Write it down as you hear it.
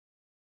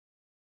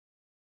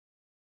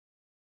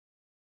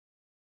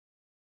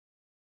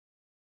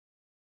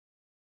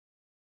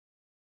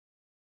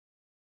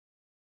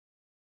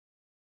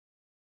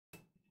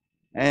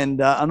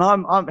And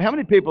how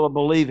many people are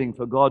believing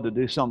for God to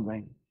do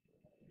something?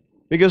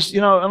 Because,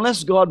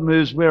 unless God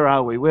moves, where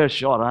are we? We're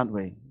shot, aren't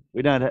we?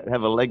 We don't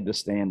have a leg to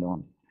stand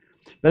on.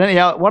 But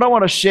anyhow, what I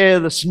want to share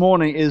this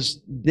morning is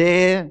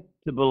dare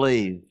to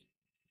believe.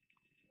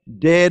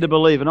 Dare to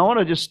believe. And I want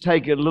to just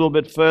take it a little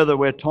bit further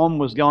where Tom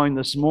was going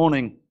this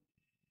morning.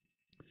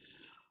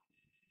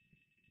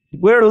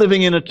 We're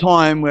living in a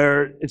time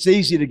where it's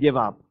easy to give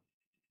up.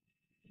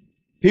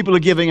 People are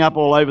giving up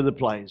all over the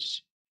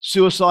place.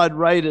 Suicide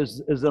rate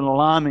is an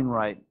alarming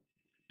rate.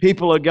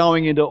 People are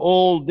going into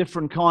all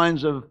different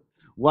kinds of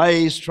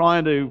ways,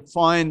 trying to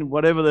find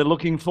whatever they're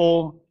looking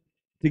for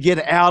to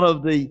get out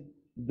of the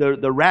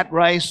rat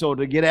race or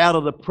to get out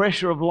of the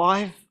pressure of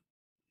life,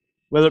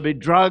 whether it be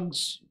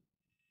drugs.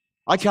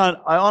 I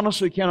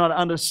honestly cannot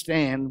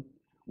understand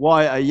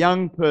why a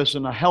young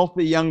person, a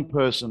healthy young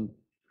person,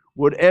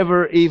 would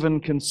ever even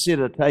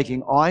consider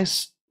taking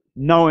ice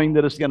knowing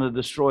that it's going to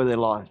destroy their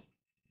life.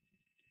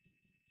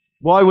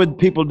 Why would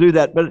people do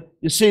that? But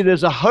you see,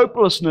 there's a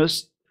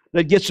hopelessness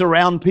that gets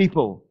around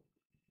people.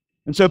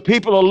 And so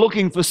people are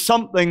looking for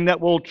something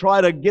that will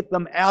try to get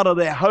them out of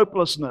their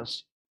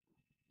hopelessness.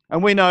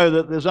 And we know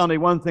that there's only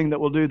one thing that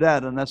will do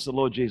that, and that's the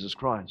Lord Jesus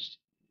Christ.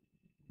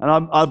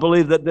 And I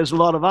believe that there's a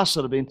lot of us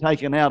that have been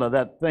taken out of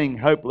that thing,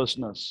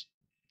 hopelessness.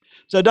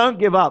 So don't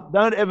give up.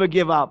 Don't ever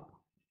give up.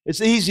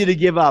 It's easy to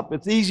give up.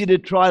 It's easy to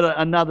try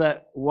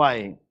another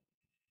way.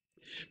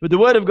 But the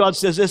Word of God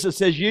says this. It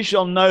says, you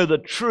shall know the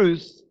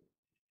truth,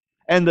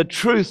 and the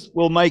truth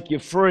will make you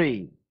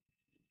free.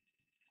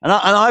 And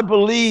I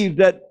believe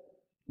that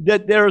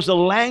there is a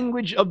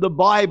language of the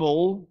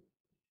Bible,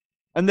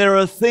 and there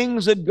are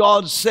things that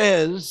God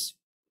says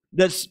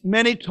that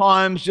many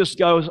times just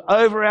goes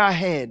over our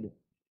head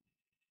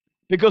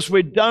because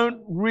we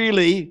don't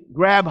really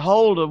grab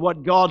hold of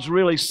what God's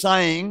really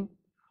saying,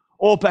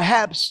 or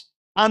perhaps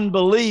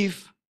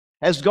unbelief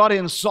has got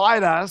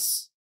inside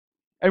us.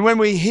 And when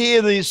we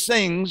hear these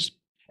things,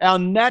 our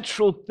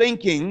natural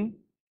thinking,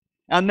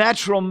 our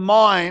natural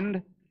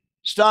mind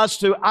starts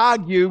to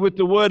argue with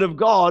the Word of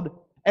God,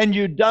 and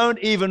you don't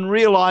even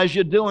realize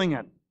you're doing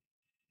it.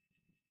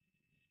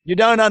 You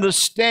don't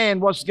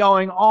understand what's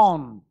going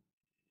on.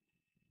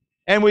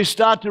 And we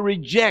start to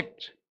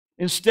reject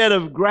instead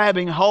of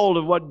grabbing hold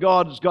of what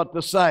God's got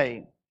to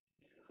say.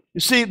 You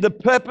see, the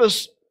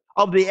purpose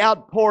of the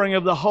outpouring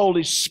of the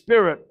Holy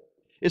Spirit,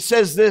 it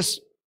says this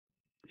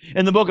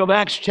in the book of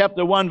Acts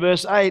chapter 1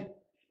 verse 8,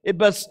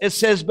 it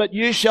says, but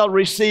you shall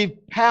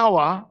receive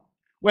power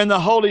when the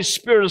Holy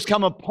Spirit has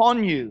come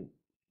upon you.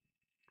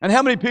 And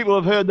how many people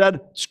have heard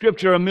that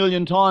scripture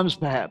 1,000,000 times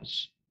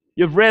perhaps?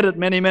 You've read it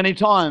many, many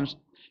times.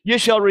 You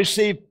shall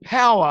receive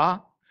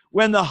power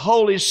when the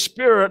Holy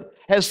Spirit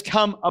has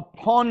come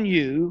upon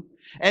you,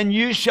 and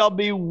you shall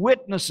be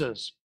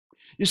witnesses.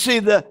 You see,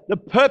 the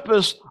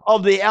purpose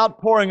of the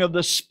outpouring of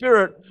the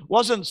Spirit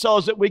wasn't so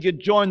as that we could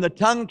join the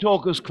Tongue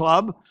Talkers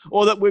Club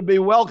or that we'd be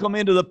welcome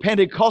into the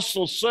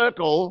Pentecostal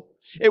circle.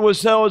 It was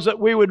so as that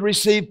we would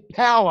receive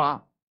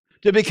power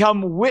to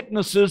become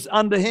witnesses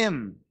unto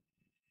Him.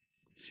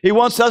 He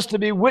wants us to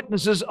be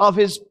witnesses of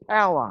His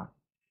power.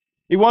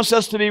 He wants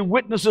us to be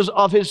witnesses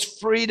of His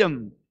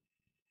freedom.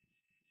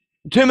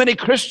 Too many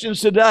Christians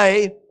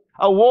today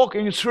are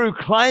walking through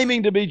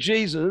claiming to be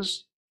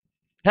Jesus,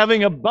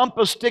 having a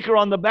bumper sticker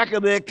on the back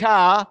of their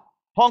car,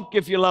 honk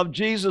if you love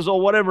Jesus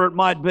or whatever it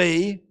might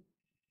be,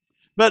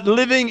 but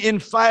living in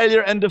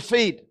failure and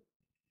defeat.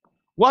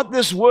 What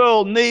this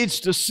world needs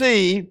to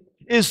see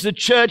is the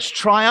church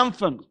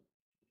triumphant,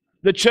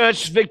 the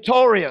church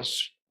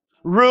victorious,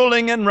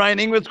 ruling and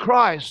reigning with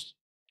Christ.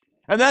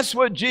 And that's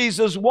what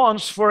Jesus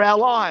wants for our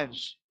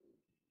lives.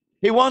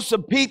 He wants a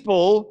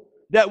people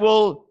that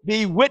will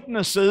be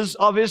witnesses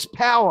of His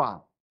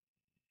power,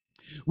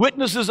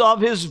 witnesses of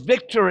His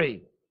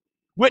victory,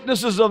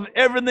 witnesses of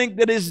everything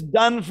that is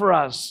done for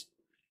us,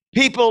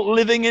 people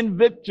living in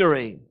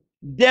victory,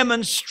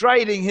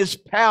 demonstrating His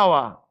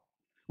power.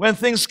 When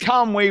things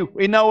come,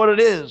 we know what it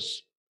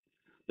is.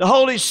 The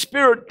Holy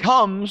Spirit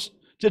comes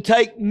to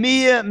take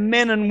mere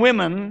men and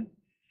women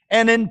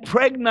and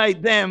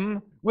impregnate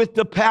them with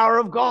the power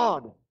of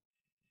God.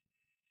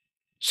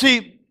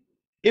 See,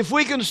 if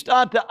we can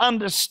start to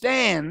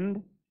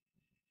understand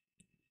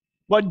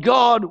what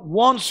God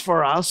wants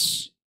for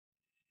us,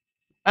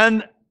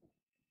 and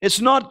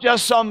it's not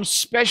just some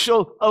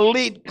special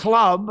elite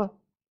club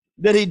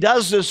that He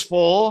does this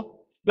for,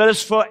 but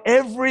it's for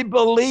every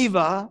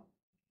believer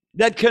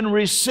that can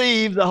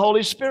receive the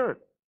Holy Spirit.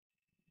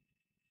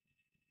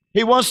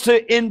 He wants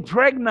to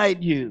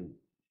impregnate you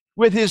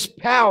with His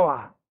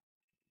power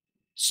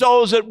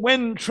so that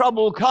when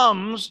trouble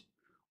comes,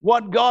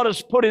 what God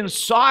has put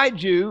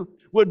inside you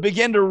would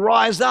begin to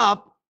rise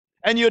up,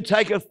 and you'd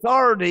take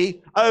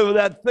authority over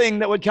that thing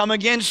that would come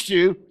against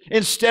you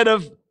instead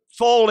of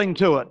falling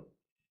to it,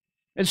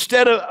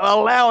 instead of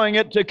allowing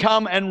it to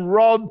come and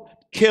rob,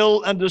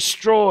 kill, and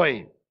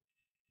destroy.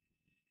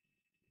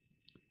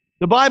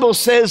 The Bible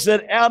says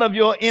that out of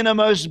your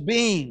innermost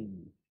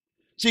being.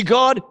 See,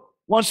 God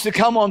wants to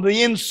come on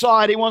the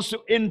inside. He wants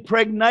to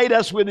impregnate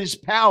us with His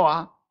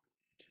power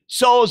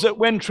so as that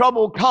when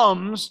trouble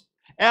comes,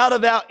 out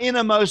of our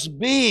innermost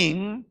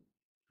being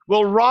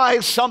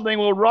something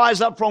will rise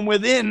up from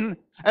within,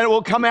 and it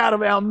will come out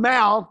of our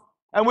mouth,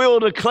 and we will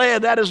declare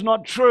that is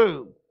not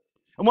true.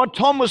 And what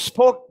Tom was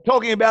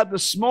talking about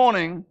this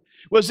morning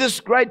was this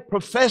great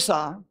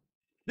professor,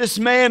 this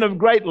man of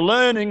great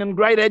learning and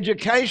great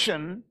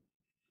education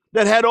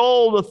that had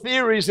all the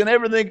theories and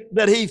everything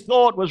that he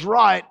thought was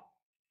right,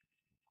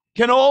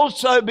 can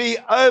also be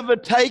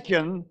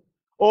overtaken,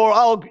 or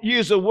I'll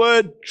use a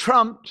word,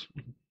 trumped,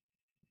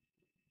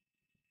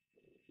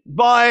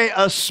 by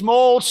a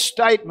small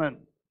statement.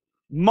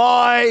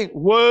 My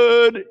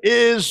word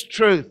is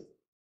truth.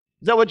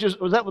 Is that what you,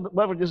 was that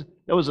what you,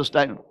 that was a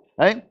statement,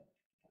 eh?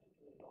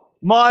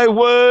 My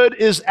word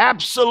is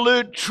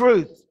absolute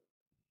truth.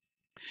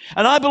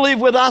 And I believe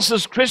with us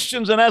as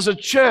Christians and as a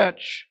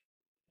church,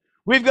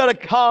 we've got to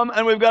come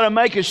and we've got to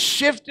make a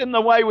shift in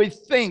the way we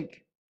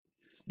think,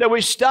 that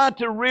we start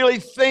to really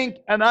think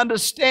and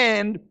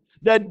understand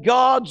that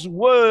God's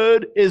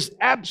word is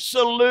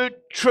absolute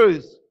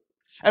truth.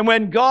 And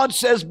when God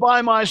says,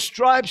 by my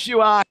stripes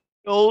you are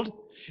healed,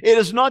 it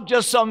is not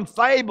just some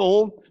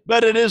fable,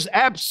 but it is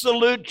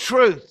absolute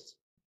truth.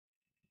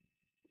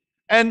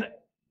 And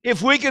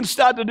if we can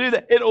start to do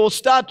that, it will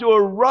start to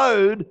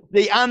erode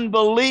the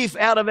unbelief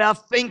out of our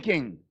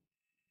thinking.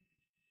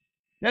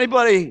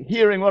 Anybody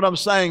hearing what I'm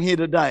saying here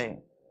today?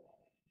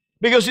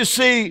 Because you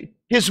see,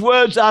 his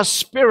words are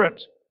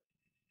spirit.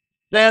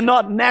 They are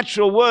not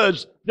natural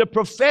words. The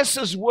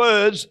professor's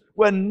words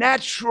were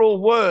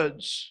natural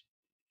words.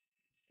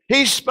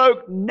 He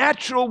spoke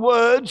natural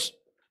words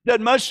that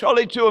most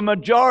surely to a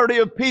majority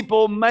of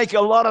people make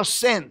a lot of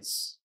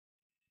sense.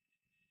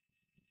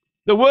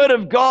 The word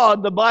of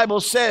God, the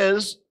Bible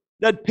says,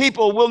 that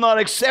people will not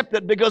accept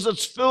it because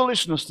it's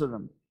foolishness to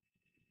them.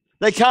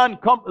 They can't,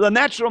 the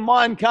natural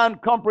mind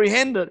can't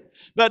comprehend it.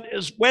 But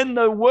it's when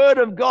the word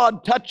of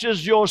God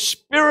touches your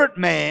spirit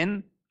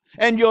man,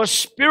 and your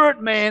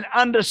spirit man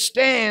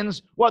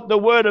understands what the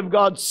word of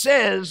God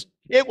says,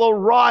 it will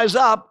rise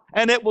up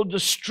and it will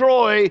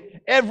destroy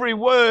every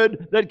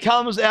word that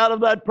comes out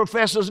of that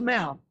professor's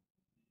mouth.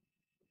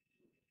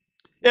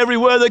 Every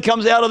word that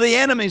comes out of the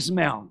enemy's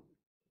mouth.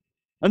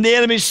 And the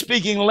enemy's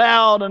speaking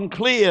loud and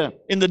clear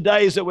in the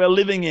days that we're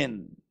living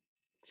in.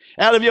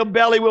 Out of your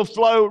belly will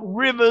flow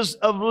rivers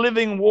of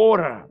living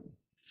water.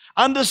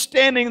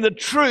 Understanding the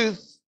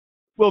truth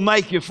will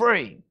make you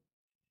free.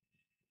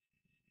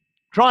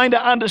 Trying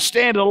to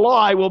understand a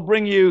lie will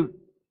bring you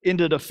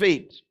into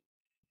defeat.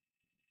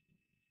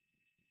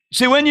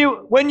 See, when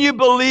you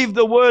believe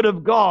the word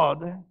of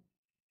God,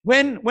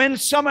 when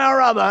somehow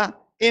or other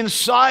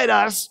inside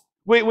us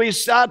we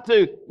start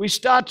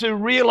to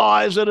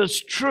realize that it's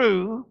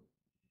true,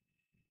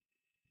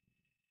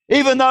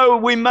 even though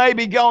we may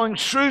be going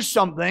through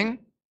something,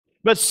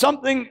 but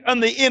something in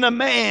the inner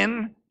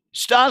man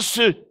starts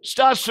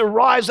to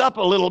rise up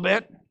a little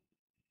bit.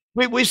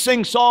 We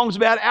sing songs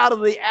about out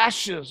of the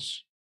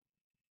ashes.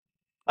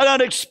 I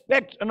don't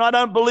expect, and I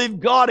don't believe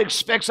God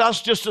expects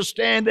us just to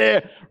stand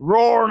there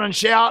roaring and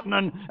shouting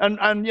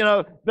and you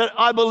know, but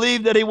I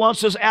believe that He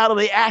wants us out of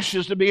the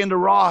ashes to begin to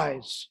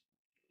rise.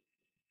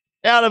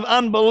 Out of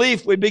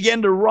unbelief, we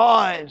begin to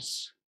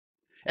rise.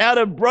 Out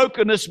of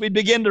brokenness, we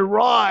begin to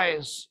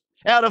rise.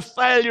 Out of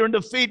failure and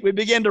defeat, we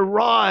begin to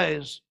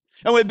rise.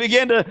 And we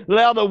begin to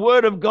allow the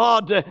Word of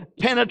God to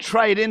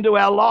penetrate into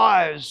our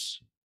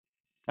lives.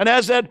 And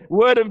as that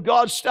Word of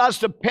God starts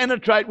to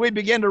penetrate, we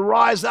begin to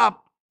rise up.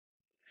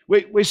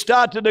 We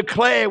start to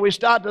declare, we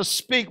start to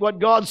speak what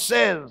God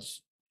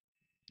says.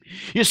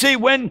 You see,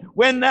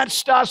 when that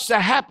starts to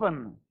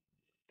happen,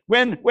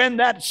 when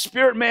that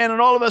spirit man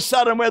and all of a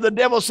sudden where the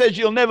devil says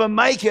you'll never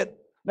make it,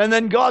 and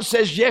then God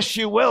says, yes,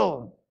 you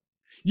will.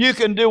 You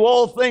can do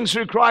all things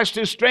through Christ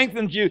who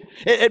strengthens you.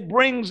 It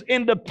brings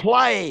into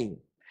play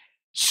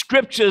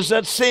scriptures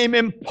that seem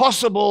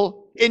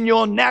impossible in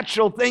your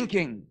natural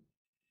thinking.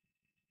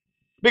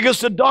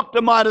 Because the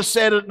doctor might have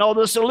said it, no,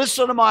 the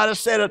solicitor might have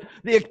said it,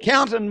 the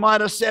accountant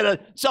might have said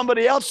it,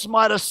 somebody else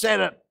might have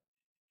said it.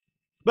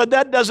 But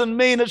that doesn't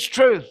mean it's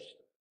truth.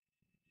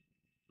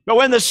 But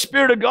when the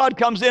Spirit of God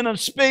comes in and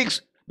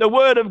speaks, the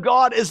Word of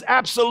God is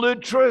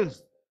absolute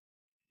truth.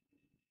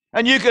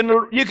 And you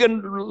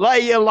can lay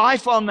your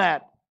life on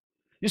that.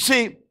 You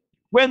see,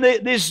 when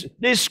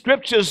these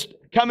scriptures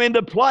come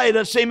into play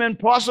that seem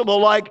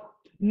impossible, like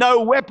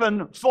no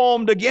weapon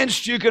formed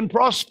against you can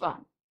prosper.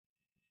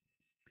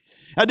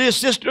 A dear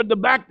sister at the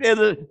back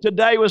there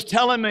today was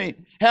telling me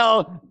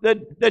how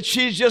that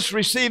she's just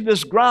received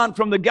this grant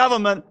from the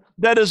government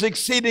that is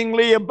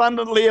exceedingly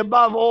abundantly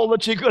above all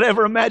that she could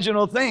ever imagine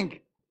or think.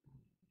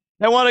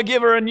 They want to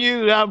give her a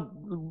new, leg,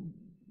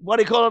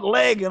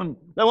 and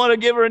they want to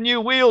give her a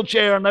new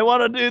wheelchair, and they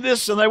want to do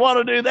this, and they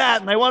want to do that,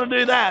 and they want to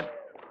do that.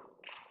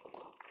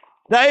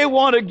 They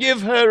want to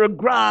give her a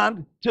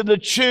grant to the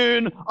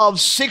tune of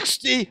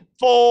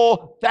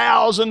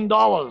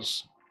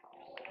 $64,000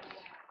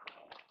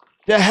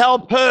 to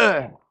help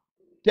her,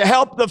 to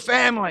help the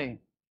family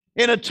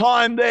in a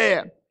time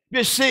there.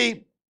 You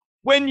see,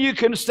 when you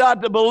can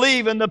start to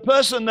believe. And the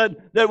person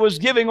that was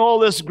giving all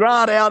this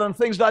grant out and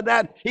things like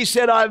that, he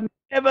said, I've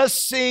never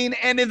seen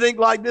anything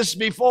like this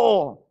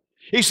before.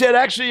 He said,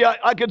 actually,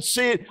 I could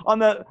see it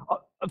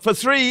for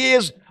 3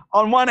 years,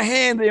 on one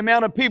hand, the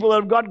amount of people that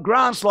have got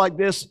grants like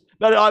this,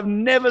 but I've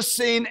never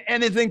seen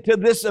anything to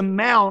this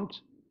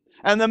amount.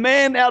 And the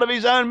man out of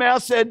his own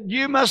mouth said,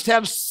 you must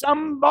have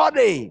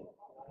somebody.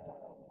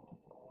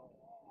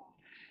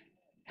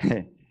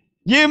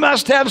 You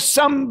must have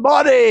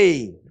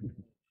somebody.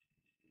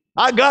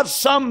 I got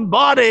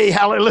somebody,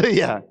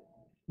 hallelujah.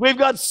 We've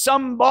got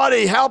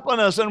somebody helping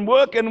us and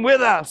working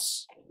with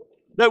us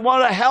that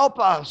want to help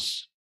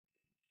us.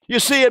 You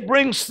see, it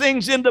brings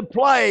things into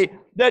play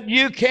that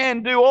you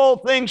can do all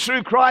things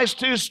through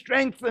Christ who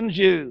strengthens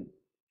you.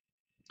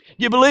 Do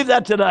you believe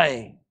that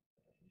today?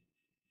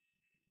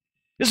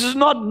 This is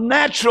not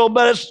natural,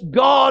 but it's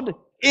God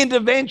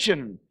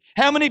intervention.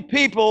 How many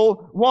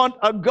people want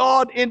a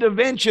God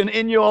intervention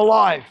in your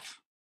life?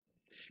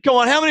 Come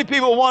on, how many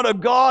people want a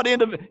God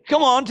intervention?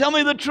 Come on, tell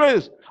me the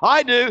truth.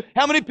 I do.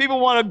 How many people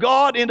want a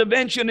God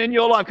intervention in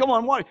your life? Come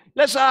on,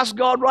 let's ask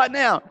God right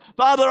now.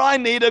 Father, I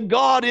need a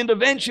God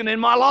intervention in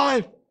my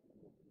life.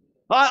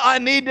 I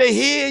need to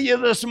hear you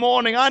this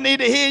morning. I need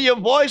to hear your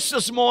voice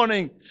this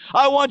morning.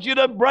 I want you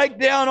to break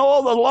down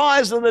all the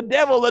lies of the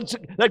devil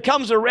that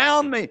comes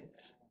around me.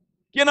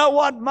 You know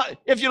what?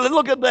 If you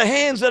look at the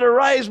hands that are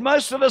raised,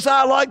 most of us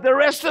are like the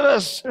rest of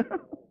us.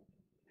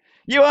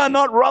 You are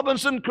not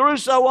Robinson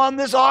Crusoe on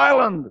this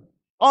island,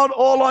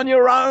 all on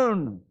your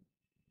own.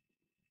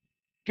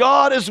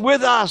 God is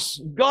with us.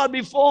 God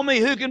before me,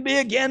 who can be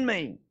against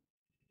me?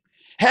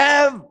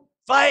 Have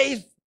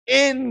faith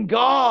in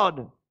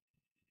God.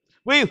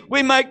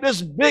 We make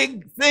this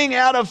big thing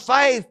out of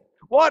faith.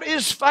 What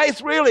is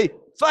faith really?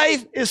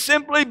 Faith is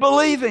simply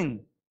believing.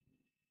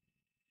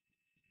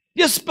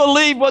 Just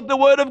believe what the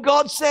Word of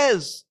God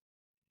says.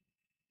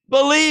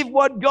 Believe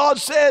what God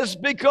says,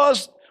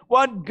 because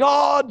what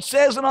God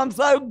says, and I'm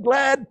so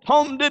glad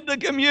Tom did the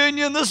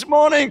communion this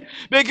morning,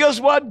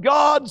 because what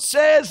God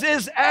says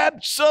is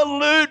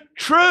absolute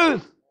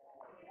truth.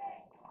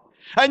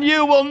 And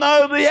you will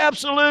know the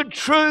absolute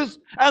truth,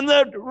 and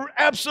the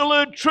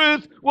absolute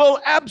truth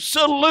will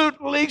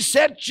absolutely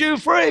set you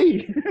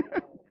free.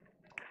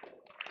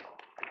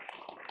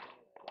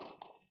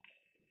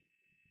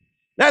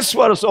 That's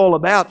what it's all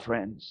about,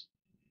 friends.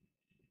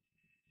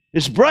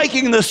 It's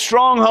breaking the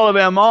stronghold of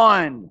our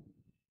mind.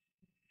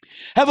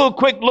 Have a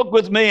quick look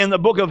with me in the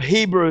book of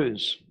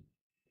Hebrews,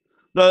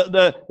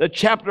 the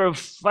chapter of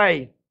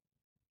faith.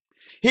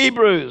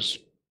 Hebrews,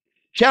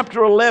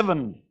 chapter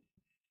 11.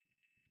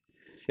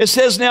 It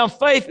says, now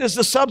faith is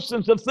the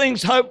substance of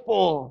things hoped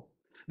for,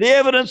 the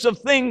evidence of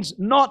things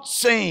not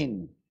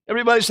seen.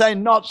 Everybody say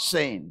not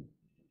seen.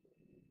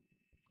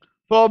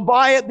 For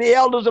by it the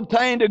elders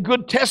obtained a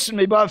good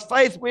testimony. By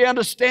faith we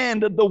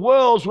understand that the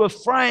worlds were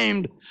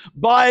framed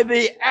by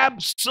the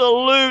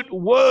absolute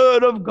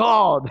word of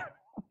God.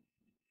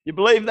 You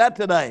believe that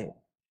today?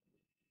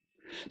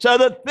 So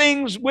that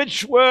things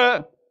which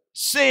were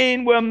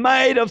seen were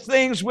made of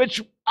things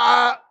which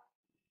are...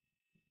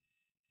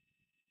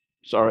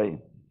 Sorry.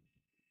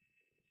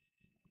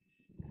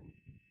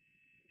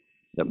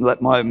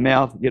 Let my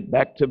mouth get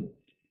back to...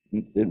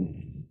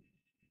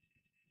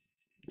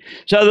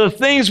 So the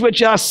things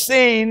which are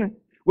seen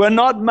were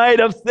not made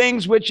of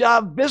things which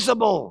are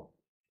visible.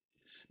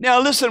 Now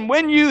listen,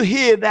 when you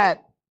hear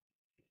that,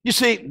 you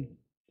see,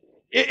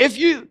 if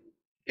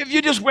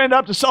you just went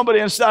up to somebody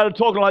and started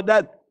talking like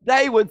that,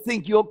 they would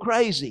think you're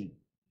crazy.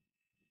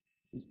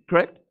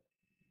 Correct?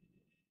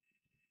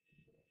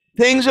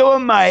 Things that were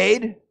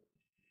made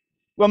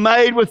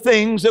with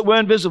things that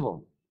weren't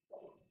visible.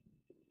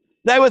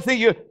 They would think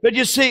you, but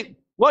you see,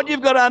 what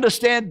you've got to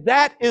understand,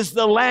 that is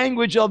the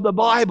language of the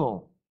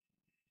Bible.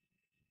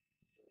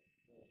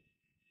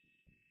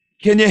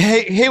 Can you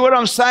hear what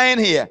I'm saying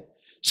here?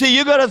 See,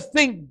 you've got to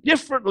think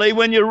differently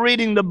when you're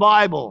reading the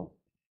Bible,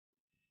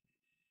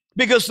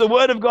 because the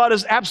Word of God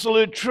is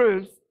absolute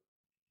truth.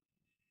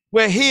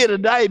 We're here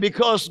today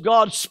because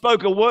God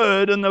spoke a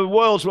word and the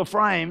worlds were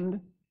framed.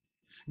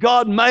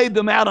 God made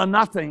them out of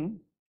nothing.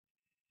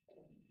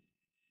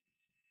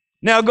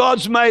 Now,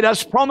 God's made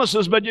us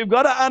promises, but you've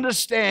got to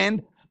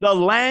understand the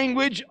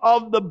language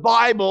of the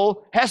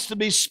Bible has to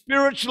be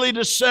spiritually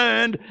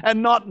discerned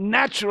and not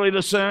naturally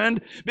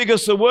discerned,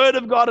 because the Word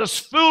of God is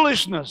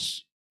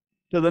foolishness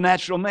to the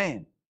natural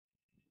man.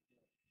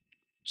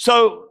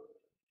 So,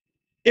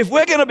 if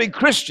we're going to be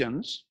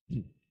Christians,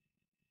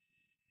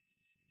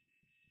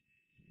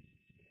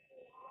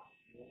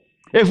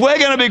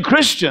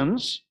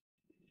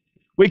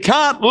 we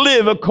can't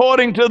live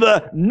according to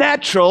the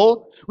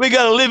natural. We've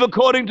got to live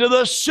according to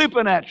the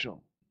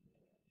supernatural.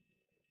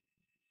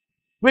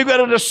 We've got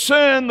to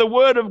discern the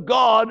Word of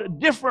God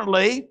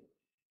differently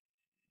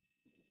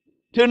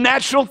to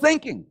natural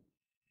thinking.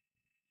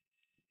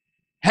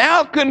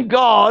 How can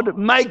God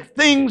make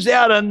things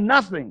out of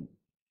nothing?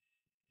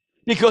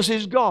 Because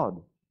He's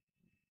God.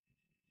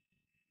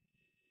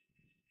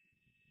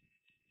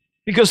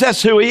 Because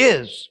that's who He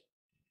is.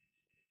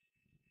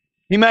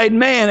 He made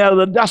man out of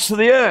the dust of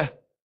the earth.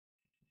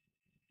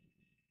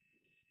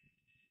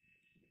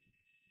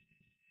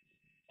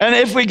 And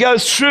if we go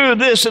through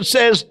this, it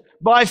says,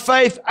 by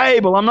faith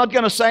Abel. I'm not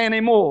going to say any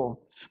more.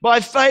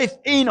 By faith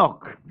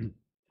Enoch.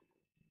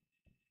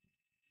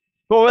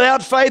 For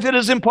without faith it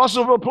is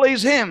impossible to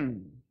please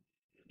him.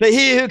 For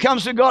he who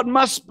comes to God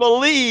must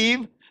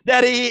believe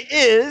that he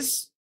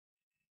is,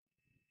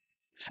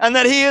 and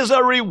that he is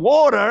a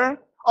rewarder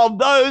of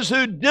those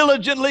who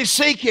diligently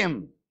seek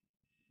him.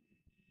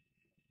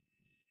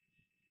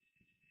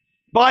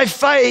 By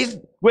faith,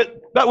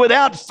 but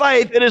without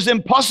faith it is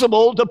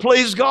impossible to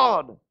please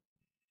God.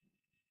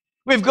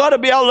 We've got to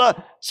be able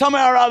to,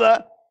 somehow or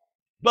other,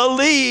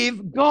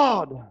 believe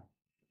God.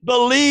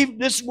 Believe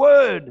this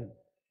word.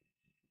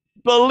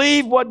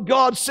 Believe what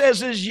God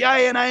says is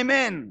yea and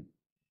amen.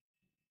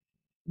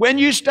 When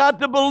you start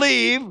to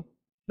believe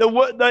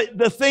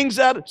the things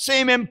that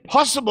seem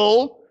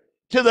impossible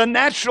to the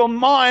natural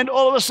mind,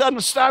 all of a sudden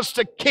starts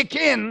to kick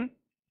in,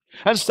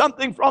 and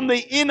something from the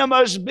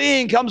innermost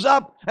being comes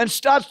up and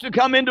starts to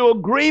come into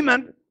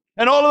agreement,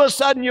 and all of a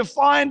sudden you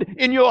find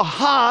in your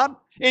heart,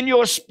 in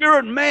your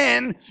spirit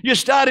man, you're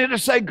starting to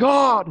say,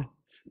 God,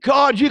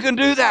 you can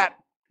do that.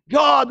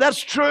 God,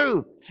 that's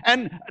true.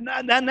 And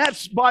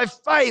that's by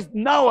faith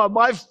Noah,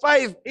 by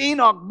faith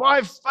Enoch,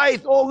 by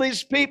faith all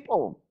these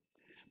people,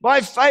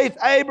 by faith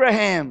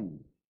Abraham.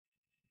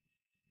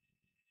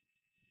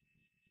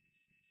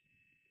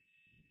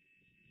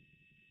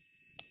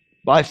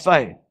 By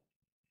faith.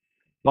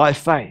 By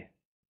faith.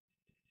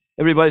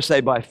 Everybody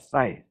say by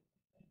faith.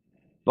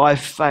 By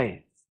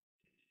faith.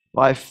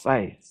 By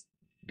faith.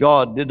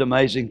 God did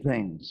amazing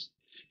things.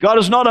 God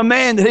is not a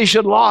man that he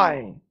should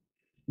lie,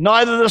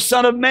 neither the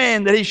Son of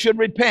Man that he should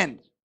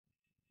repent.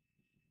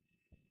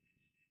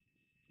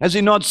 Has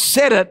he not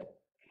said it?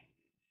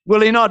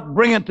 Will he not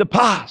bring it to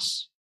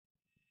pass?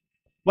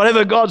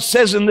 Whatever God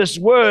says in this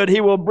word, he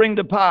will bring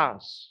to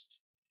pass.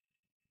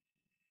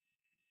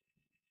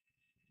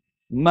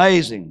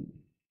 Amazing.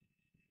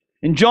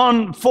 In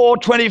John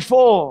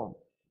 4:24,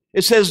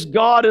 it says,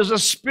 God is a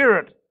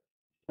spirit,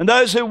 and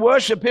those who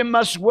worship him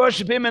must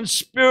worship him in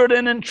spirit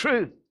and in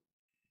truth.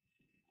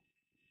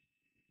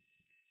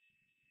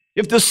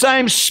 If the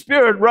same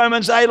spirit,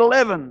 Romans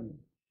 8:11,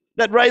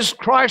 that raised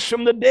Christ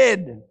from the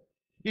dead,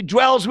 he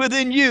dwells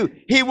within you,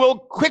 he will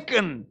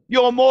quicken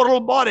your mortal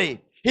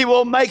body. He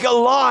will make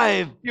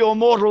alive your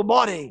mortal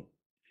body.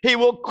 He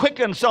will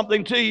quicken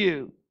something to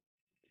you.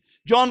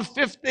 John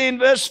 15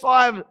 verse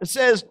 5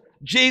 says,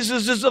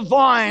 Jesus is the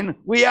vine,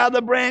 we are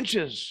the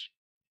branches.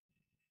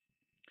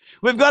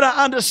 We've got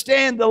to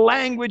understand the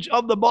language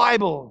of the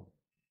Bible.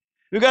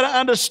 We've got to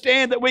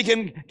understand that we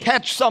can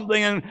catch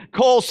something and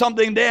call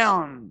something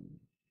down.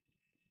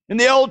 In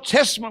the Old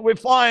Testament, we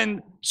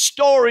find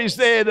stories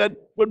there that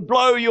would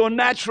blow your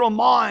natural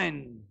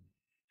mind.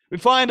 We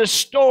find a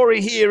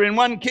story here in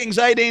 1 Kings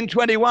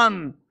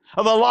 18:21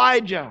 of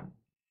Elijah.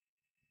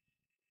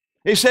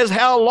 He says,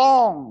 how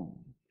long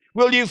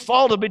will you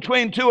falter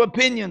between two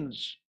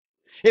opinions?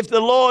 If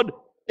the Lord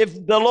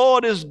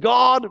is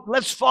God,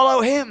 let's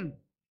follow him.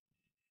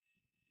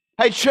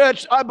 Hey,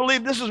 church, I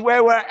believe this is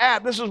where we're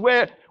at. This is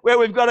where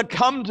we've got to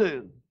come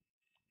to.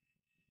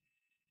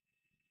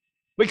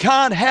 We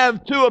can't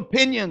have two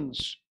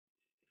opinions.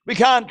 We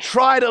can't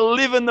try to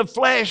live in the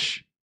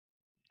flesh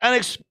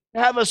and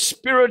have a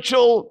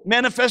spiritual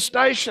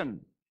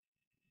manifestation.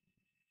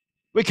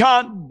 We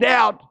can't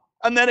doubt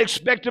and then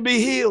expect to be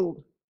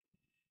healed.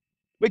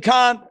 We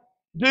can't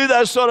do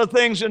those sort of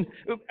things, and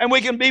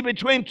we can be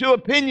between two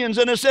opinions,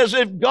 and it says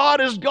if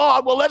God is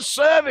God, well, let's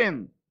serve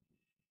him.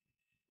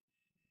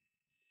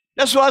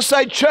 That's why I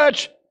say,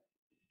 church,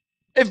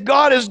 if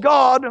God is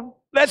God,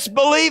 let's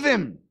believe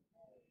him.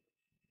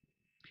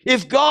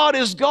 If God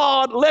is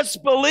God, let's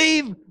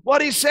believe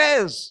what he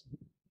says.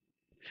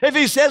 If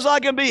he says I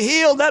can be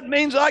healed, that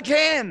means I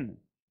can.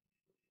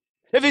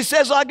 If he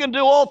says I can do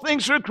all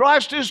things through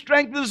Christ who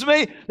strengthens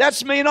me,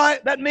 that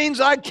means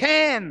I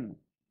can.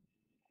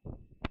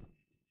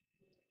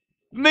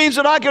 It means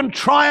that I can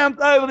triumph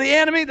over the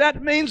enemy,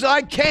 that means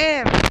I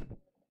can.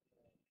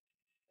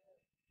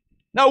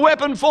 No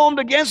weapon formed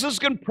against us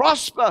can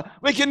prosper.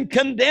 We can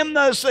condemn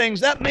those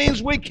things. That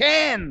means we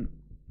can.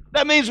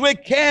 That means we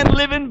can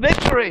live in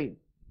victory.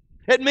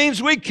 It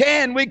means we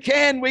can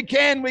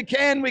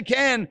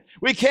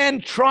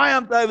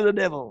triumph over the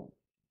devil.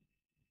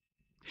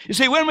 You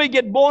see, when we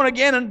get born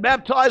again and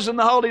baptized in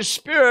the Holy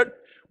Spirit,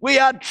 we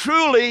are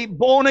truly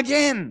born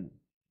again.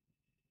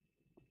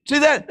 See,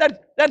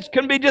 that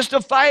can be just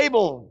a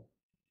fable.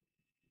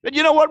 But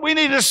you know what? We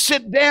need to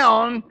sit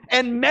down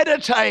and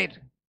meditate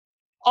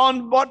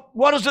on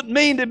what does it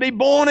mean to be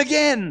born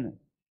again.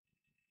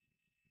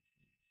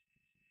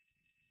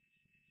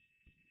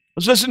 I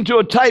was listening to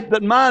a tape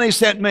that Marnie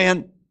sent me,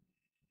 and it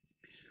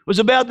was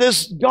about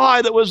this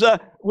guy that was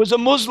a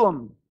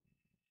Muslim.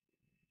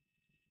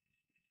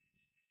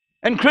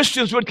 And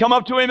Christians would come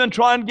up to him and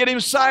try and get him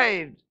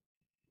saved.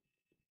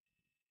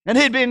 And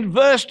he'd been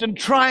versed and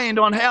trained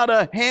on how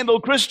to handle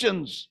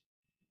Christians.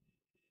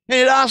 And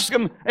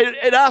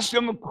it asked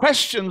them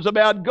questions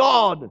about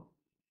God.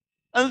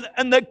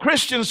 And the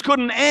Christians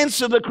couldn't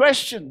answer the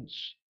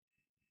questions.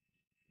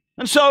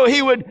 And so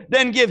he would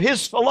then give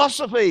his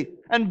philosophy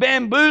and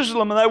bamboozle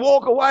them, and they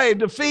walk away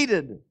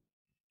defeated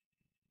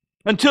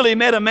until he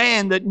met a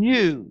man that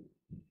knew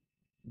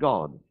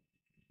God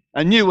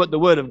and knew what the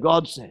Word of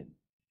God said.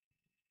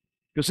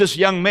 Because this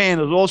young man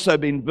has also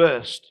been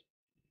versed.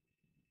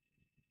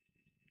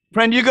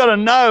 Friend, you've got to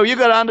know, you've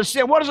got to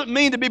understand, what does it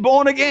mean to be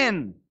born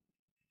again?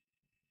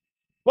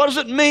 What does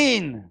it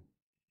mean?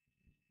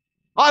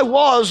 I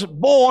was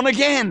born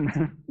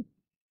again.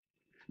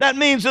 That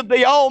means that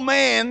the old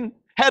man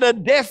had a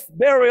death,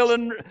 burial,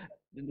 and...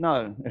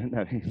 No.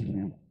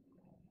 He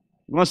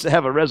wants to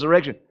have a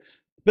resurrection.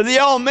 But the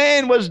old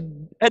man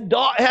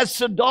has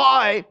to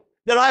die,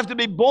 that I have to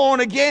be born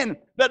again.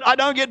 But I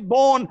don't get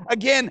born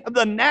again of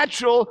the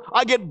natural.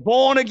 I get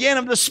born again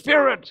of the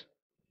Spirit.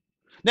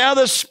 Now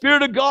the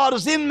Spirit of God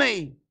is in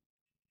me.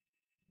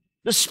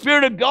 The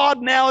Spirit of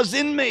God now is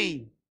in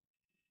me.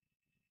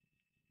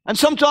 And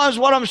sometimes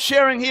what I'm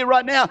sharing here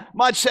right now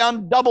might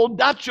sound double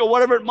Dutch or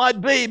whatever it might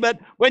be, but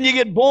when you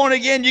get born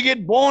again, you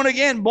get born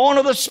again, born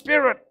of the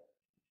Spirit.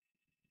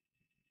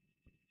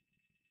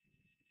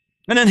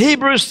 And in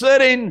Hebrews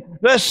 13,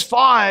 verse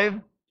 5,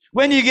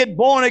 when you get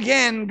born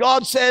again,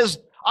 God says,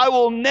 I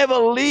will never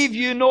leave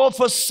you nor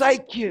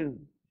forsake you.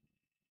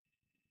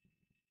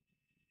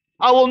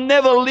 I will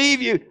never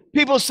leave you.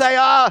 People say,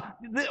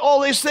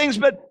 all these things,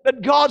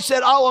 but God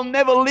said, I will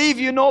never leave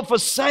you nor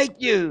forsake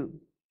you.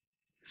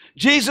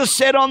 Jesus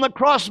said on the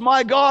cross,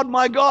 my God,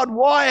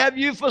 why have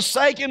you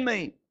forsaken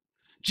me?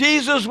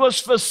 Jesus was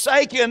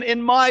forsaken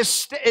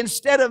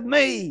instead of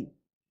me.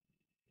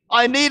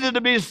 I needed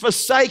to be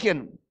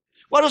forsaken.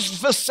 What does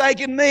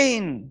forsaken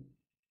mean?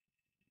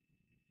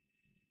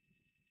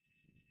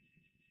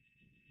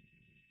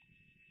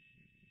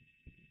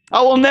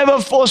 I will never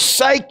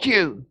forsake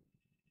you.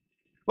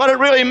 What it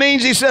really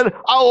means, he said,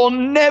 I will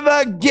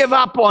never give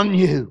up on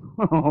you.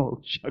 Oh,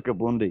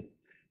 shakabundi.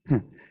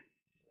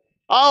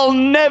 I'll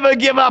never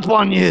give up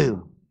on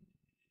you.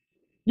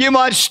 You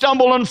might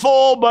stumble and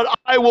fall, but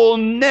I will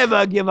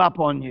never give up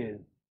on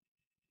you.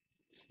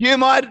 You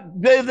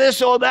might do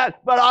this or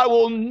that, but I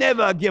will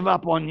never give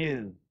up on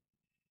you.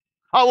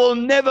 I will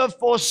never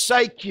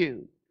forsake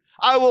you.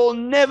 I will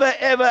never,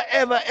 ever,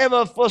 ever,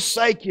 ever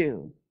forsake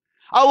you.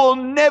 I will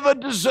never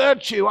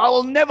desert you. I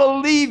will never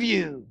leave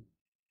you.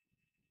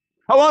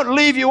 I won't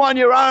leave you on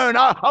your own.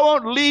 I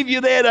won't leave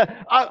you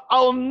there.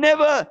 I'll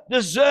never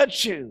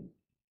desert you.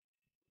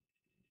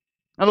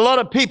 And a lot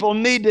of people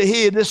need to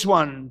hear this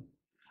one.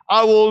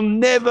 I will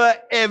never,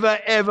 ever,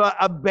 ever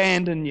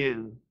abandon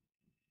you.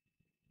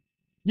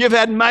 You've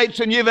had mates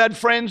and you've had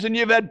friends and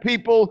you've had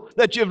people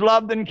that you've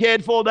loved and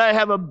cared for. They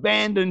have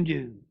abandoned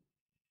you.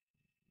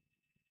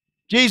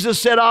 Jesus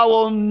said, I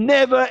will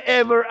never,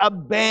 ever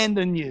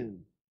abandon you.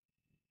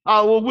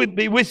 I will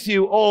be with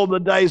you all the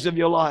days of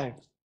your life.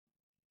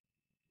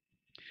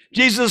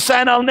 Jesus is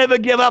saying, I'll never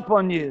give up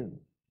on you.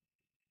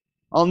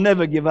 I'll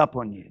never give up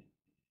on you.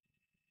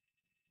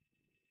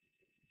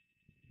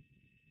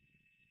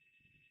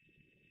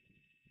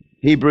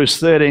 Hebrews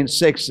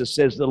 13:6, it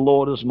says, the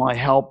Lord is my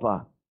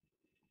helper.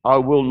 I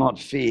will not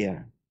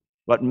fear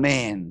what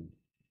man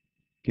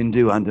can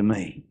do unto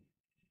me.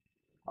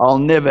 I'll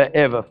never,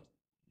 ever.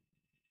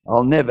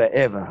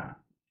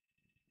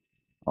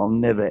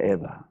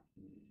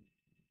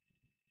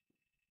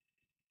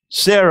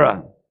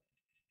 Sarah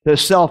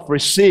herself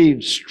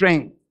received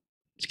strength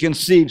to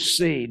conceive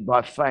seed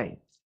by faith.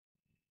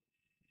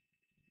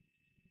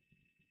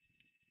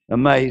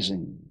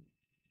 Amazing.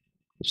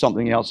 There's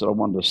something else that I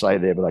wanted to say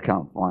there, but I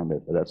can't find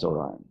it, but that's all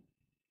right.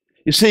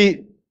 You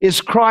see,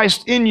 is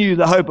Christ in you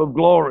the hope of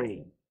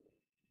glory?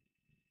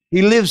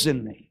 He lives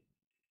in me.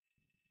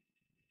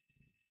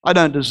 I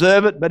don't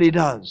deserve it, but He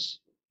does.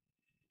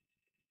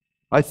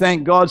 I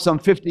thank God some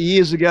 50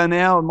 years ago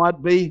now, it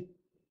might be,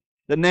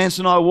 that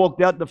Nancy and I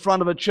walked out the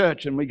front of a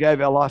church and we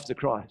gave our life to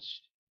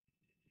Christ.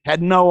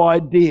 Had no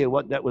idea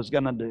what that was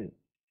going to do.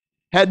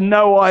 Had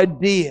no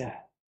idea.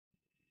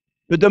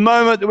 But the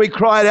moment that we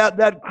cried out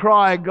that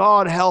cry,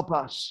 God help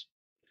us.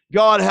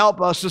 God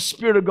help us, the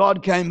Spirit of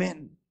God came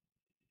in.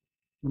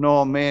 And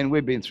oh man,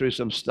 we've been through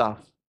some stuff.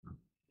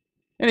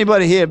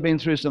 Anybody here been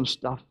through some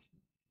stuff?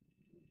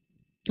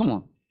 Come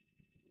on.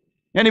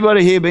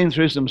 Anybody here been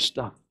through some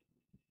stuff?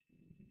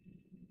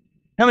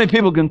 How many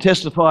people can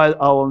testify,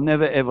 I will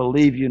never ever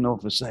leave you nor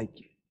forsake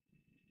you?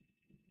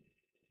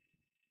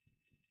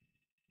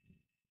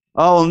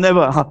 I will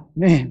never,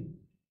 man.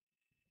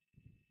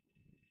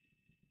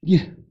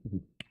 Yeah.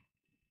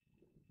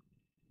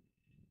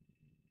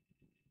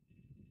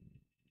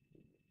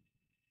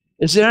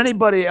 Is there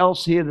anybody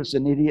else here that's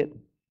an idiot?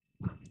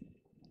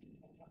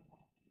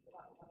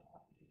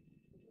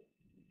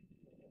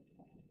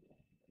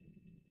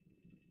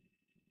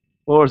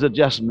 Or is it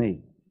just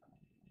me?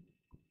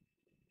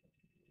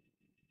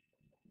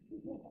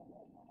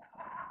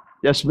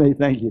 Just me,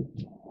 thank you.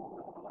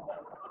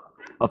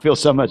 I feel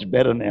so much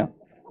better now.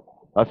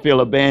 I feel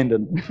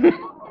abandoned.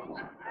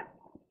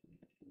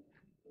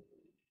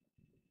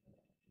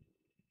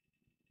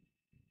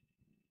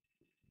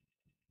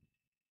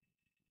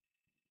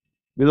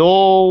 with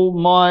all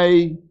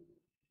my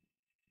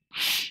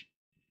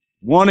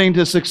wanting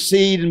to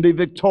succeed and be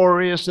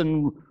victorious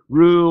and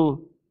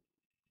rule,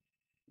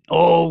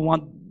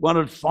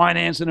 wanted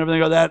finance and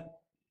everything like that.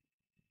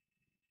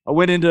 I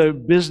went into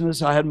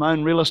business. I had my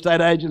own real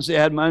estate agency.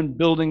 I had my own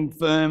building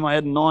firm. I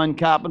had 9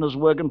 carpenters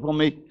working for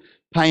me,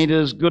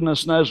 painters,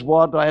 goodness knows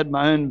what. I had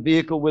my own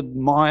vehicle with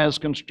Miers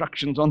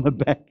Constructions on the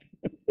back.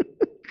 I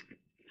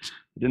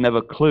didn't have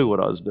a clue what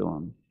I was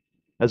doing.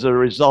 As a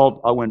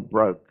result, I went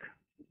broke.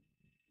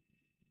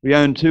 We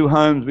owned 2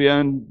 homes. We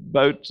owned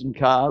boats and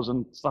cars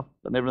and stuff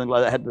and everything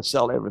like that. I had to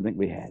sell everything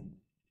we had.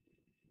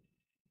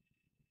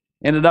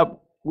 Ended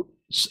up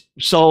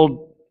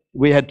sold.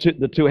 We had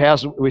the 2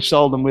 houses. We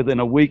sold them within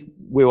a week.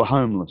 We were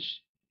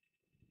homeless.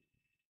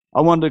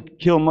 I wanted to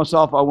kill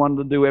myself. I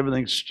wanted to do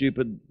everything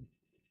stupid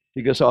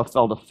because I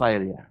felt a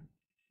failure.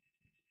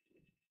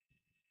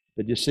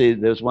 But you see,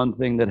 there's one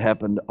thing that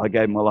happened. I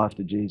gave my life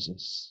to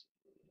Jesus.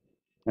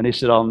 And he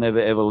said, I'll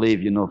never ever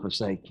leave you nor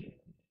forsake you.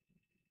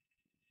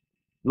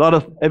 A lot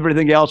of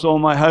everything else, all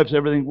my hopes,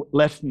 everything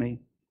left me.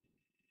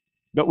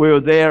 But we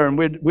were there, and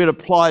we'd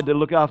applied to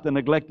look after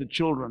neglected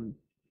children.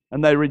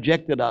 And they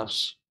rejected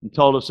us and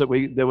told us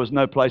that there was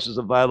no places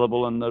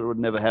available and that it would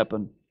never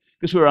happen.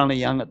 Because we were only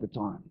young at the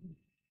time.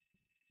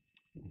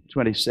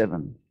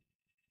 27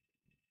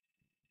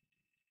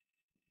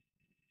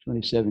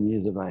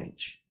 years of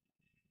age.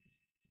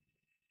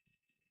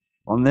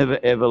 I'll never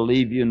ever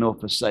leave you nor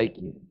forsake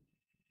you.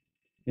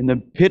 In the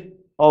pit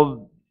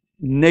of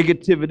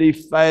negativity,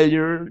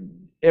 failure,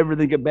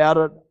 everything about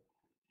it,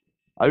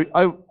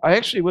 I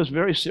actually was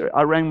very serious.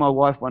 I rang my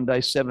wife one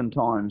day 7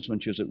 times when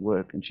she was at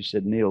work, and she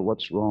said, Neil,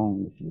 what's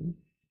wrong with you?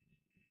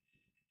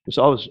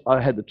 Because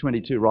I had the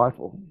 .22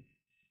 rifle.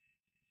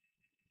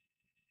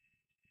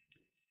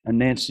 And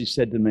Nancy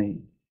said to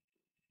me,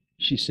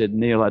 she said,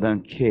 Neil, I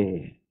don't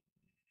care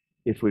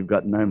if we've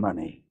got no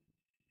money.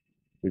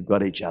 We've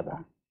got each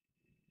other.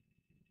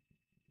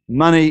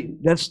 Money,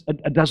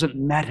 it doesn't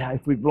matter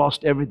if we've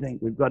lost everything.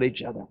 We've got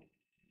each other.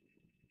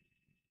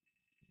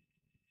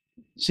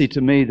 See,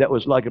 to me, that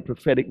was like a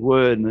prophetic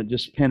word, and it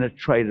just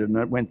penetrated and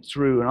it went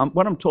through. And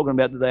what I'm talking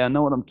about today, I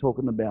know what I'm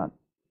talking about.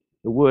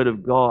 The Word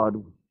of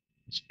God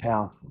is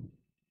powerful.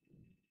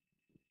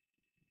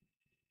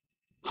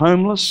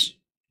 Homeless,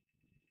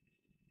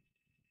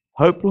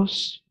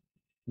 hopeless,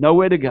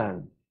 nowhere to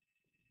go.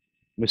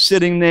 We're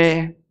sitting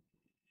there.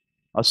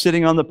 I was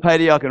sitting on the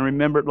patio. I can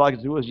remember it like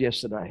it was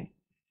yesterday.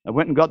 I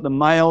went and got the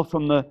mail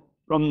from the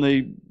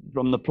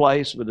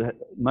place.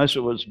 Most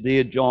of it was,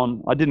 Dear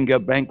John. I didn't go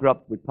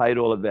bankrupt. We paid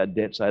all of our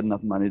debts. I had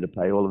enough money to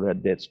pay all of our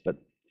debts. But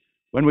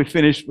when we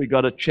finished, we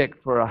got a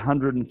check for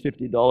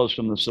 $150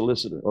 from the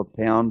solicitor, or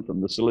pound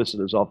from the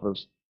solicitor's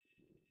office.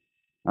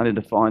 Only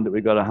to find that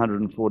we got a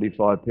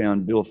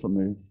 £145 bill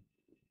from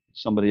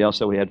somebody else,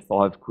 so we had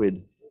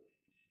 £5.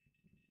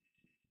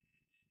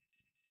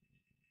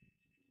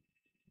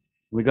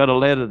 We got a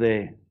letter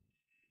there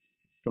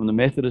from the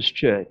Methodist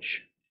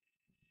Church.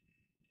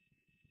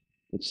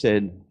 It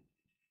said,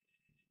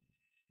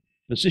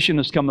 position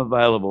has come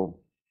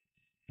available.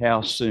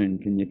 How soon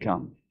can you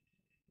come?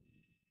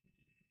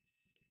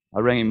 I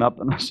rang him up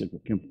and I said,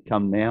 "Can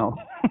come now."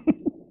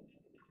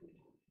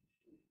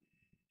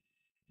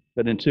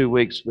 But in 2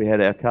 weeks, we had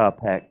our car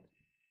packed,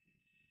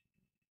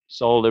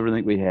 sold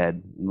everything we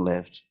had, and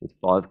left with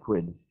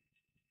 £5.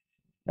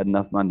 Had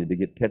enough money to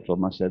get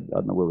petrol. I said, I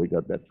don't know where we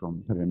got that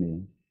from. But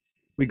anyway,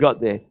 we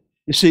got there.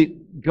 You see,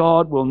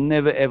 God will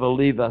never ever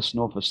leave us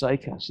nor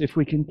forsake us if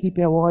we can keep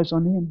our eyes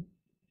on Him.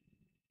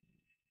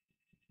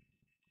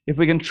 If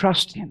we can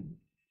trust Him.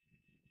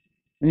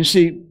 And you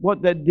see,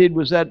 what that did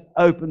was that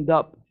opened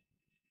up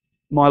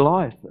my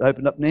life. It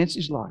opened up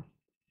Nancy's life.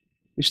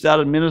 We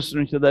started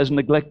ministering to those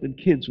neglected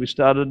kids. We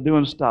started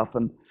doing stuff.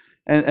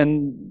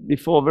 And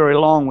before very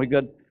long,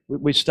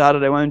 we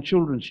started our own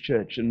children's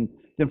church. And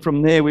then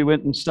from there, we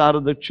went and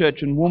started the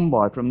church in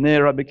Mumbai. From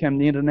there, I became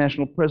the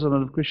international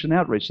president of Christian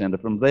Outreach Centre.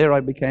 From there, I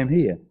became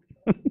here.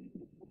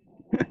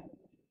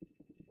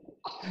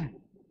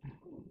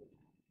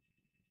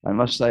 I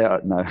must say,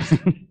 no.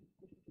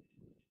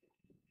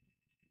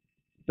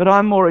 But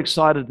I'm more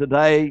excited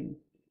today,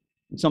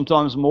 and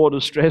sometimes more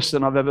distressed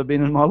than I've ever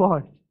been in my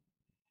life.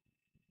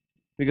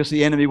 Because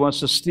the enemy wants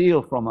to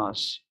steal from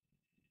us.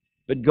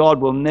 But God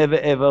will never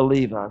ever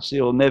leave us.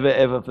 He'll never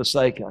ever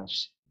forsake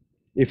us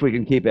if we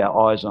can keep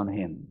our eyes on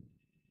Him.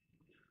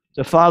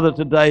 So Father,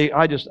 today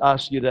I just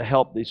ask you to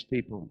help these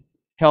people.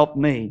 Help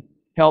me.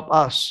 Help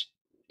us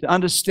to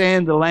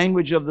understand the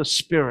language of the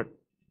Spirit.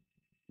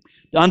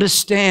 To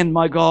understand,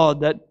 my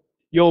God, that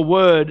your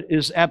word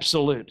is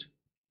absolute.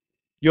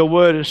 Your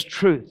word is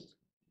truth.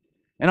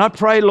 And I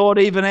pray, Lord,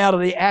 even out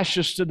of the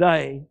ashes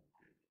today,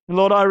 and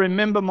Lord, I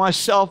remember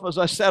myself as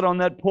I sat on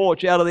that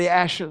porch out of the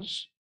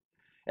ashes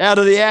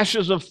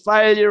of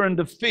failure and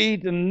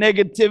defeat and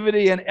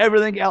negativity and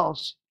everything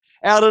else,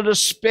 out of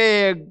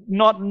despair,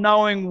 not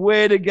knowing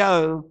where to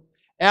go,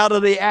 out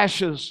of the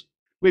ashes,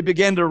 we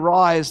began to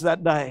rise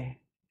that day.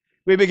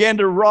 We began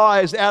to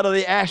rise out of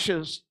the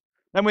ashes,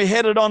 and we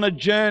headed on a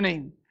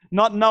journey.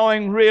 not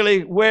knowing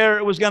really where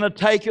it was going to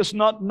take us,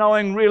 not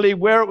knowing really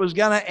where it was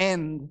going to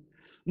end,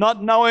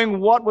 not knowing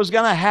what was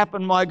going to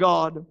happen, my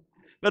God.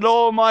 But,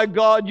 oh, my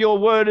God, your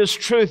word is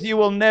truth. You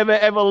will never,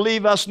 ever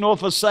leave us nor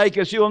forsake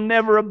us. You will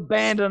never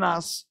abandon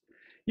us.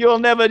 You will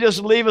never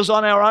just leave us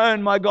on our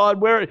own, my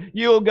God, where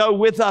you will go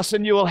with us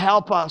and you will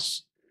help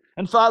us.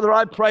 And, Father,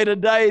 I pray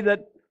today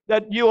that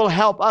you will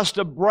help us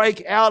to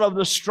break out of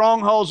the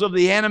strongholds of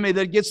the enemy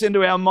that gets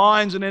into our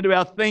minds and into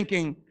our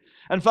thinking.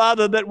 And,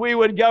 Father, that we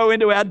would go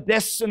into our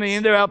destiny,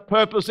 into our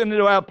purpose,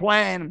 into our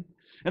plan.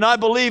 And I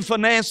believe for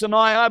Nance and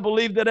I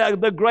believe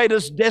that the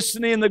greatest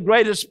destiny and the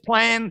greatest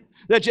plan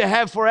that you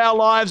have for our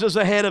lives is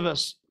ahead of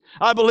us.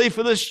 I believe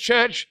for this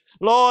church,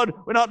 Lord,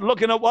 we're not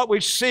looking at what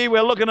we see,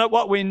 we're looking at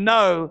what we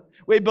know.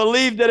 We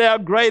believe that our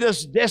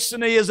greatest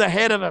destiny is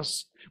ahead of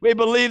us. We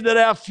believe that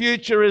our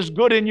future is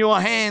good in your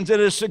hands,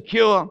 it is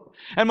secure.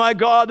 And my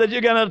God, that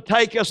you're going to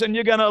take us and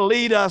you're going to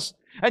lead us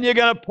and you're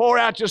going to pour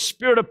out your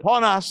Spirit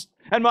upon us.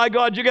 And my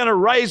God, you're going to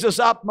raise us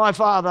up, my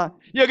Father.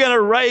 You're going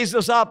to raise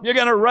us up. You're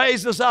going to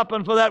raise us up.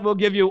 And for that, we'll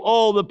give you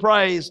all the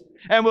praise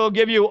and we'll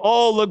give you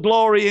all the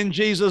glory in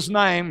Jesus'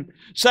 name.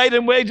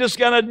 Satan, we're just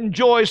going to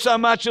enjoy so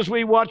much as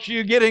we watch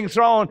you getting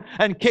thrown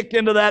and kicked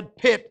into that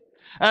pit.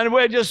 And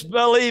we're just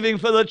believing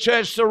for the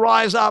church to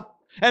rise up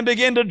and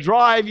begin to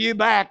drive you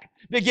back,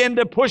 begin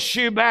to push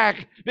you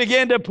back,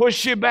 begin to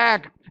push you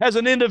back. As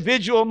an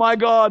individual, my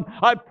God,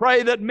 I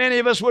pray that many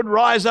of us would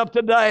rise up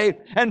today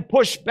and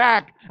push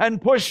back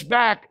and push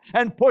back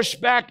and push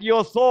back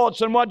your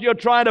thoughts and what you're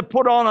trying to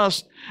put on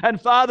us. And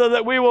Father,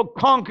 that we will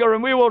conquer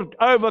and we will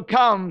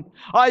overcome.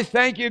 I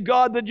thank you,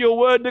 God, that your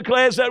word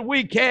declares that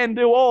we can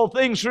do all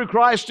things through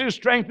Christ who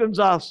strengthens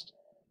us.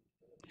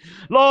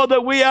 Lord,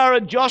 that we are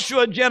a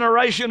Joshua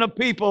generation of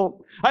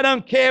people. I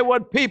don't care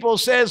what people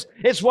says,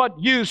 it's what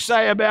you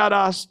say about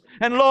us.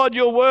 And Lord,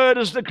 your word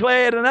is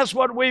declared, and that's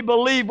what we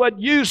believe, what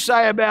you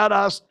say about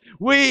us.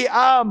 We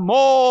are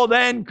more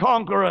than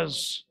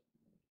conquerors.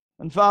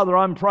 And Father,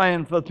 I'm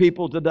praying for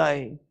people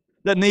today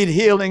that need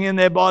healing in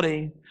their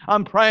body.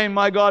 I'm praying,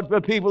 my God,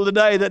 for people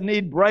today that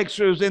need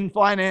breakthroughs in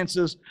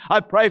finances. I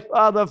pray,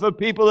 Father, for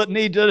people that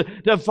need to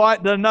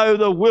know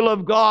the will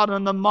of God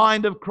and the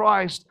mind of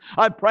Christ.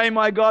 I pray,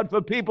 my God,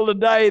 for people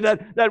today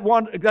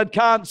that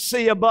can't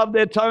see above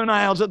their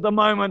toenails at the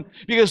moment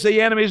because the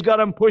enemy's got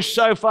them pushed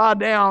so far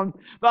down.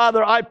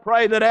 Father, I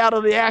pray that out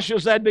of the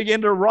ashes they'd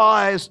begin to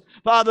rise.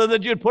 Father,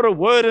 that you'd put a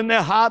word in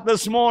their heart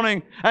this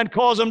morning and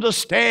cause them to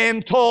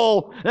stand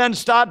tall and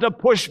start to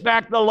push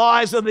back the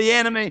lies of the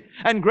enemy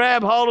and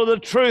grab hold of the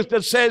truth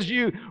that says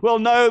you will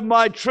know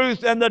my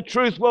truth and the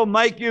truth will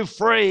make you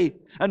free.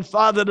 And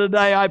Father,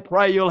 today I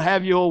pray you'll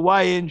have your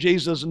way in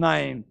Jesus'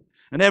 name.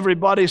 And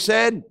everybody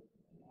said,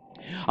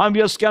 I'm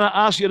just going to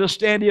ask you to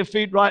stand to your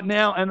feet right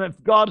now. And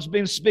if God's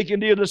been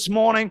speaking to you this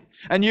morning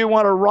and you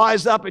want to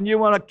rise up and you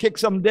want to kick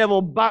some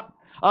devil butt,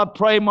 I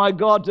pray, my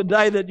God,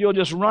 today that you'll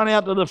just run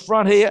out to the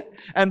front here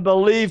and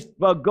believe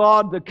for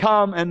God to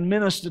come and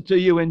minister to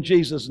you in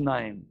Jesus'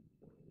 name.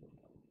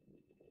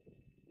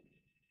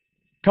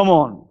 Come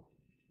on.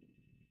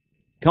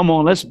 Come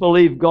on, let's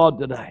believe God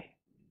today.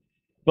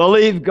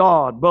 Believe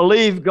God,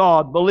 believe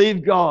God,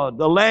 believe God.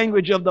 The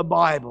language of the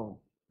Bible.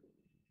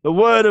 The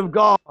Word of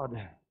God.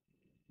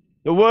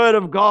 The Word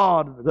of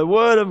God. The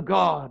Word of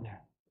God.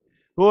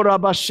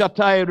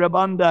 Urabashatai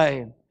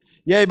Rabande.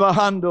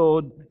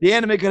 The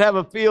enemy could have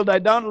a field day.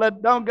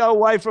 Don't go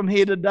away from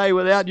here today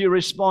without you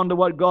respond to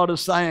what God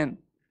is saying.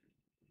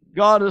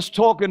 God is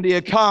talking to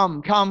you.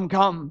 Come, come,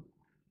 come.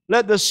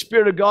 Let the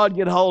Spirit of God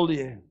get hold of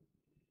you.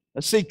 I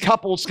see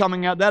couples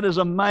coming out. That is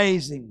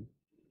amazing.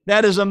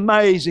 That is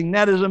amazing.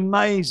 That is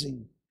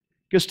amazing.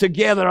 Because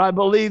together I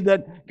believe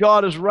that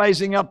God is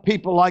raising up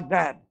people like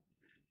that.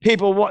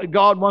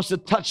 God wants to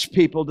touch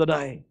people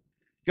today.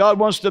 God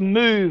wants to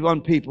move on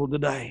people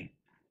today.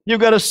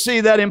 You've got to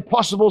see that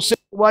impossible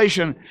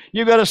situation.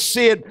 You've got to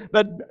see it,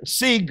 but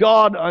see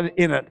God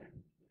in it.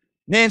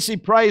 Nancy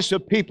prays for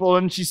people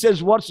and she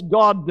says, what's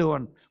God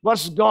doing?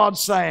 What's God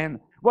saying?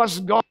 What's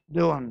God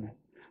doing?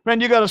 Friend,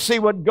 you've got to see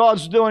what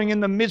God's doing in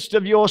the midst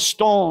of your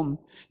storm.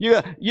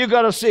 You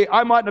got to see.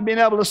 I might have been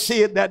able to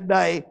see it that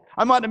day.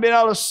 I might have been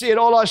able to see it.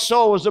 All I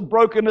saw was the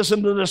brokenness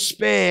and the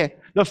despair,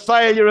 the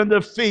failure and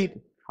defeat.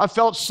 I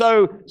felt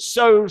so,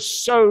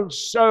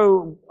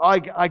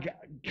 I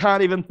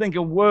can't even think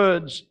of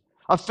words.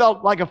 I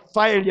felt like a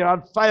failure.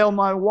 I'd failed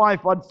my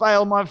wife. I'd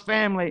failed my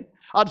family.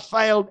 I'd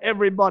failed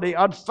everybody.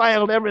 I'd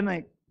failed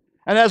everything.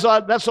 And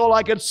that's all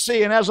I could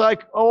see. And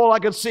all I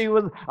could see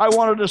was I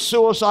wanted to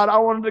suicide. I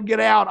wanted to get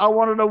out. I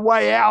wanted a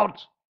way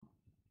out.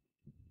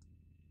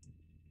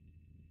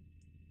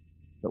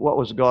 But what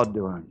was God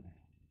doing?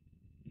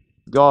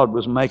 God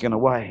was making a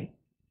way.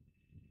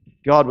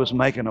 God was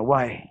making a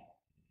way.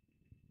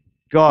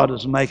 God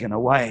is making a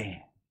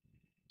way.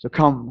 So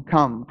come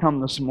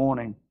this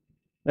morning.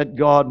 Let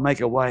God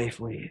make a way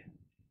for you.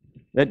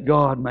 Let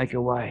God make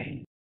a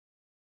way.